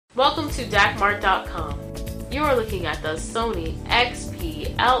Welcome to DACmart.com. You are looking at the Sony Xplod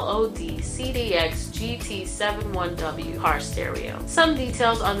Cdx-Gt71W car stereo. Some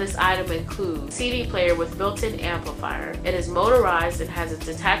details on this item include CD player with built-in amplifier. It is motorized and has a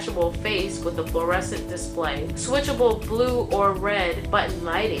detachable face with a fluorescent display, switchable blue or red button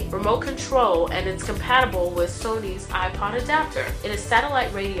lighting, remote control, and it's compatible with Sony's iPod adapter. It is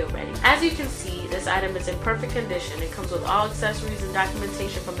satellite radio ready. As you can see, this item is in perfect condition. It comes with all accessories and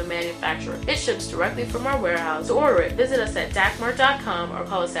documentation from the manufacturer. It ships directly from our warehouse. To order it, visit us at DACmart.com or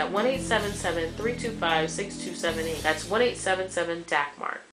call us at 1-877-325-6278. That's 1-877-DACmart.